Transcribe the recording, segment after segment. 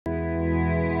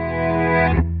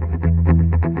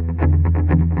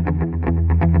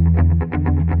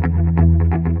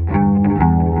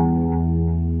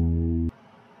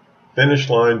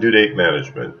Finish line due date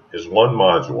management is one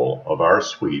module of our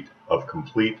suite of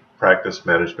complete practice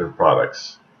management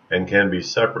products and can be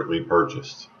separately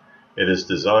purchased. It is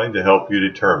designed to help you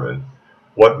determine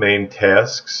what main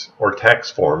tasks or tax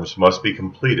forms must be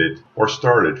completed or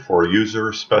started for a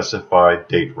user-specified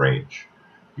date range.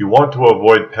 You want to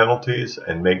avoid penalties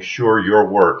and make sure your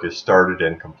work is started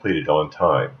and completed on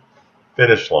time.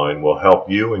 Finish Line will help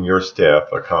you and your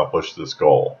staff accomplish this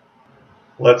goal.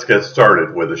 Let's get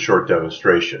started with a short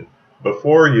demonstration.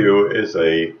 Before you is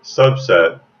a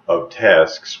subset of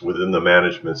tasks within the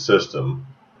management system.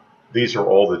 These are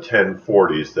all the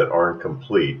 1040s that aren't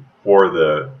complete for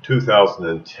the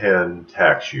 2010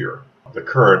 tax year. The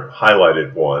current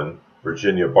highlighted one,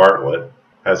 Virginia Bartlett,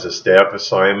 has a staff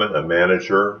assignment, a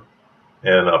manager,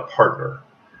 and a partner.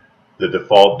 The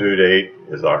default due date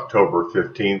is October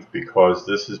 15th because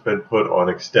this has been put on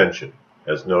extension,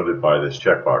 as noted by this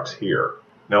checkbox here.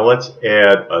 Now let's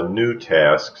add a new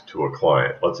task to a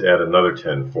client. Let's add another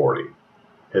 1040.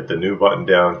 Hit the new button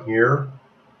down here,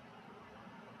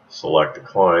 select a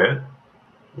client,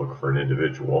 look for an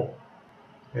individual,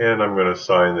 and I'm going to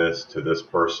assign this to this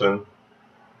person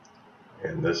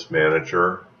and this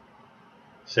manager,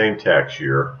 same tax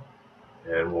year,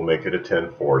 and we'll make it a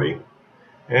 1040.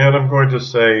 And I'm going to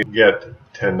say get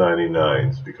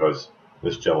 1099s because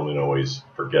this gentleman always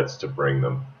forgets to bring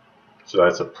them. So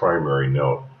that's a primary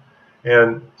note.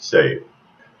 And save.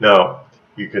 Now,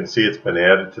 you can see it's been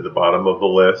added to the bottom of the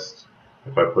list.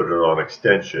 If I put it on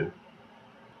extension,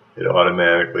 it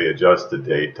automatically adjusts the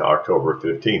date to October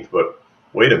 15th. But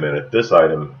wait a minute, this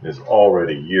item is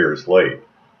already years late.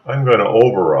 I'm going to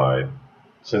override,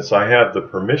 since I have the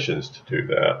permissions to do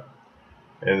that,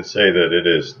 and say that it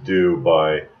is due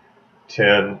by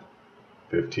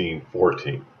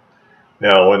 10/15/14.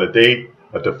 Now, when a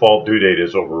default due date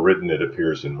is overridden, it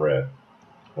appears in red.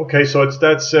 Okay, so it's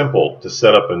that simple to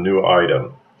set up a new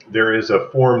item. There is a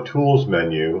Form Tools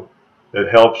menu that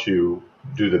helps you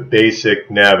do the basic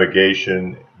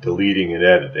navigation, deleting and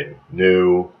editing,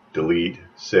 new, delete,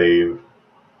 save,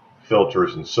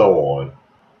 filters, and so on.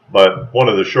 But one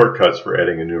of the shortcuts for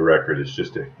adding a new record is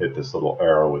just to hit this little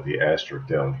arrow with the asterisk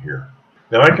down here.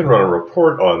 Now I can run a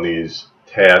report on these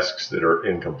tasks that are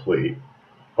incomplete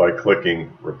by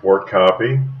clicking Report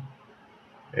Copy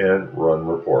and Run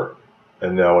Report.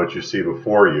 And now what you see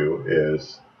before you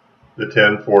is the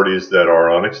 1040s that are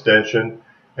on extension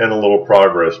and a little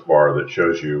progress bar that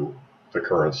shows you the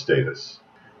current status.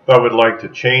 If I would like to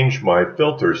change my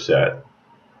filter set,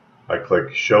 I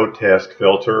click Show Task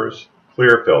Filters,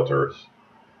 Clear Filters.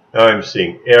 Now I'm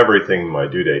seeing everything in my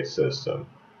due date system.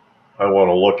 I want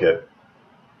to look at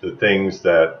the things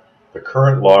that the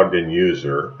current logged in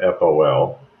user,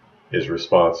 FOL, is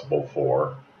responsible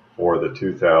for the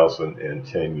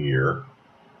 2010 year.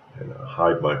 And I'll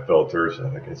hide my filters,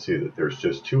 and I can see that there's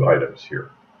just two items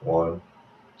here. 1,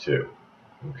 2.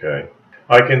 Okay.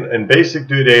 In basic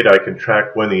due date, I can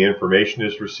track when the information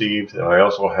is received, and I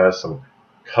also have some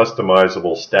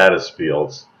customizable status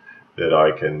fields that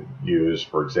I can use.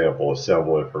 For example,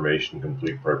 assemble information,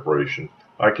 complete preparation.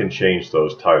 I can change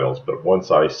those titles, but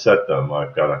once I set them,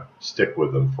 I've got to stick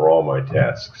with them for all my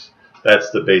tasks.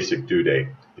 That's the basic due date.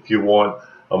 If you want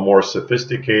a more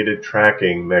sophisticated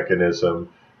tracking mechanism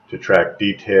to track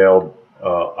detailed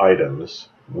items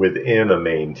within a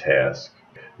main task,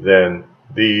 then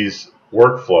these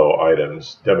workflow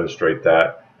items demonstrate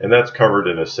that, and that's covered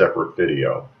in a separate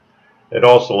video. It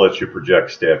also lets you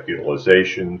project staff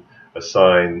utilization,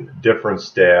 assign different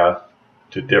staff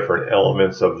to different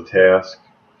elements of the task.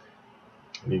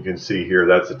 And you can see here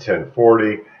that's a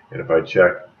 1040, and if I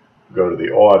go to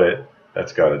the audit,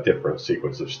 that's got a different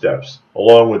sequence of steps,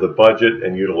 along with the budget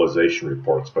and utilization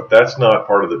reports. But that's not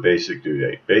part of the basic due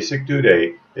date. Basic due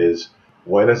date is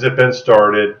when has it been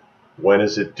started, when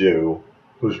is it due,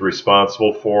 who's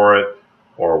responsible for it,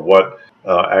 or what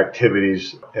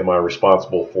activities am I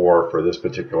responsible for this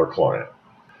particular client.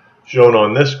 Shown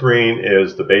on this screen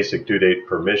is the basic due date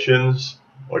permissions,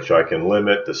 which I can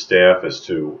limit the staff as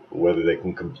to whether they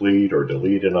can complete or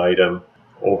delete an item.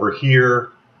 Over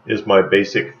here is my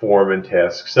basic form and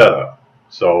task setup.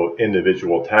 So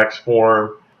individual tax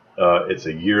form, it's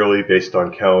a yearly based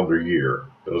on calendar year.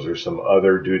 Those are some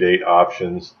other due date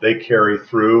options. They carry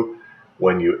through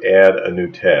when you add a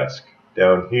new task.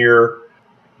 Down here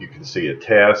you can see a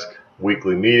task,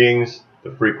 weekly meetings,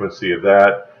 the frequency of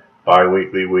that,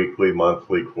 bi-weekly, weekly,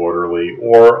 monthly, quarterly,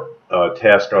 or a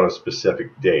task on a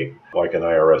specific date, like an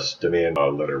IRS demand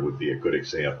letter would be a good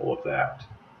example of that.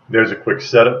 There's a quick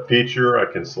setup feature. I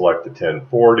can select the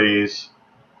 1040s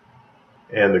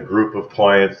and the group of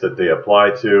clients that they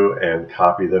apply to and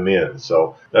copy them in.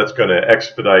 So that's going to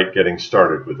expedite getting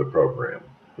started with the program.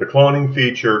 The cloning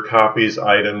feature copies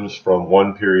items from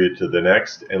one period to the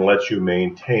next and lets you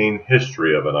maintain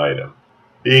history of an item.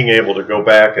 Being able to go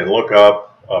back and look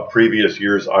up a previous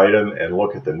year's item and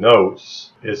look at the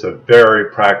notes is a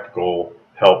very practical,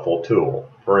 helpful tool.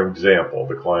 For example,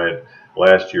 the client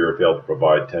last year failed to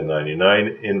provide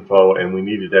 1099 info and we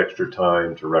needed extra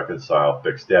time to reconcile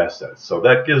fixed assets. So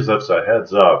that gives us a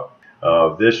heads up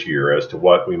this year as to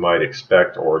what we might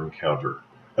expect or encounter.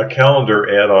 A calendar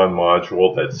add-on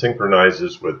module that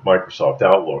synchronizes with Microsoft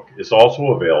Outlook is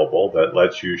also available that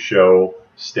lets you show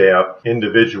staff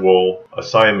individual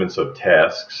assignments of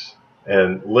tasks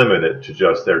and limit it to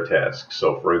just their tasks.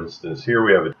 So for instance, here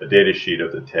we have a data sheet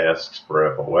of the tasks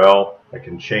for FOL. I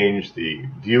can change the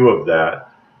view of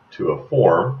that to a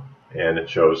form and it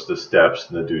shows the steps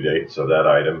and the due date. So that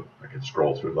item, I can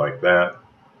scroll through like that.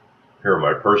 Here are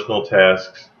my personal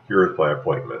tasks. Here are my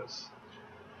appointments.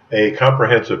 A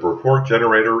comprehensive report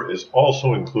generator is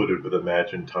also included with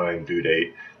ImagineTime due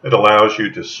date that allows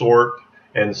you to sort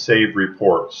and save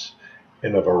reports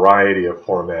in a variety of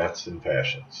formats and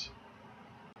fashions.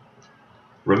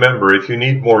 Remember, if you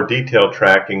need more detailed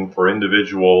tracking for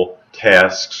individual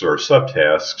tasks or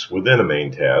subtasks within a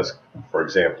main task, for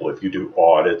example, if you do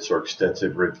audits or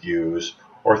extensive reviews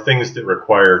or things that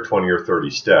require 20 or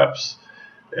 30 steps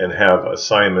and have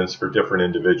assignments for different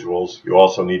individuals, you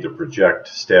also need to project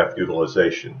staff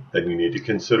utilization. Then you need to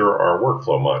consider our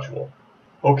workflow module.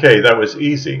 Okay, that was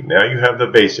easy. Now you have the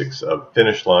basics of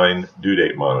finish line due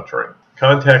date monitoring.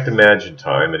 Contact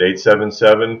ImagineTime at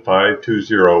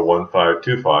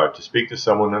 877-520-1525 to speak to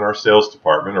someone in our sales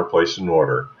department or place an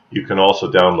order. You can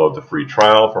also download the free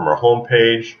trial from our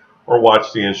homepage or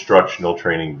watch the instructional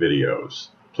training videos.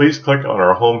 Please click on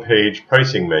our homepage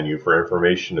pricing menu for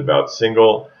information about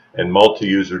single and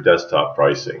multi-user desktop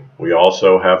pricing. We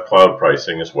also have cloud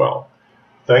pricing as well.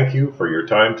 Thank you for your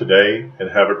time today and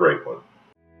have a great one.